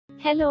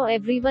Hello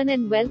everyone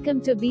and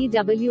welcome to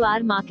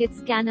BWR Market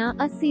Scanner,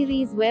 a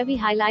series where we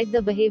highlight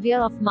the behavior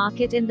of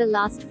market in the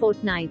last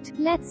fortnight.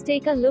 Let's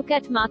take a look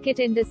at market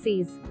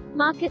indices.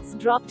 Markets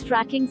dropped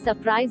tracking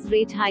surprise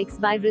rate hikes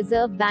by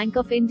Reserve Bank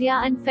of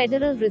India and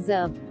Federal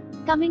Reserve.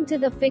 Coming to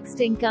the fixed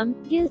income,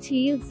 gilt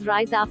yields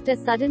rise after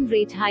sudden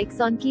rate hikes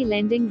on key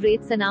lending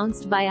rates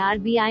announced by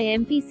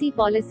RBI MPC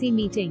policy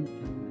meeting.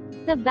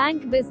 The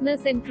bank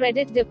business and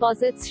credit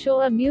deposits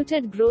show a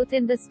muted growth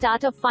in the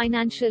start of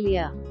financial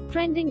year.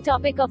 Trending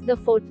topic of the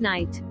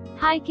fortnight.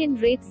 Hike in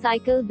rate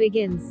cycle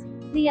begins.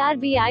 The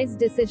RBI's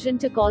decision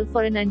to call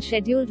for an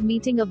unscheduled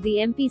meeting of the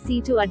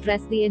MPC to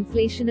address the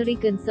inflationary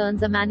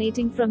concerns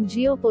emanating from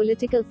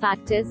geopolitical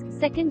factors,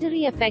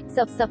 secondary effects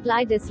of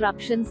supply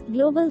disruptions,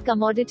 global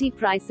commodity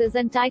prices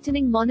and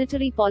tightening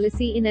monetary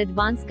policy in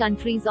advanced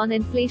countries on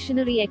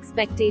inflationary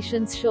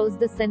expectations shows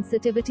the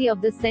sensitivity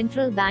of the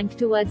central bank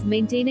towards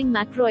maintaining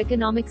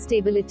macroeconomic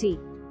stability.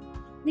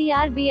 The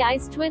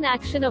RBI's twin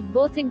action of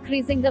both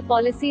increasing the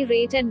policy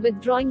rate and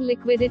withdrawing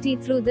liquidity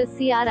through the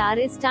CRR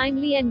is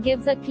timely and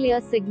gives a clear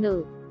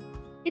signal.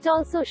 It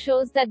also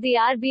shows that the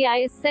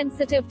RBI is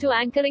sensitive to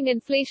anchoring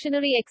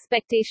inflationary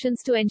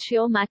expectations to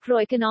ensure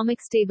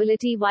macroeconomic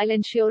stability while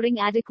ensuring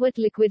adequate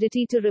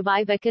liquidity to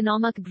revive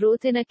economic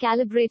growth in a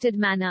calibrated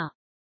manner.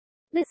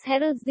 This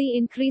heralds the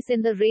increase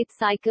in the rate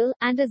cycle,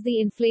 and as the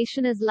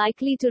inflation is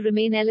likely to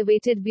remain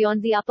elevated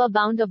beyond the upper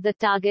bound of the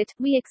target,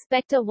 we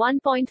expect a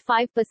 1.5%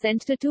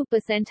 to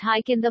 2%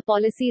 hike in the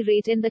policy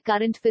rate in the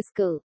current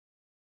fiscal.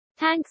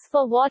 Thanks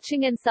for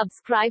watching and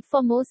subscribe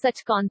for more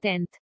such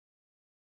content.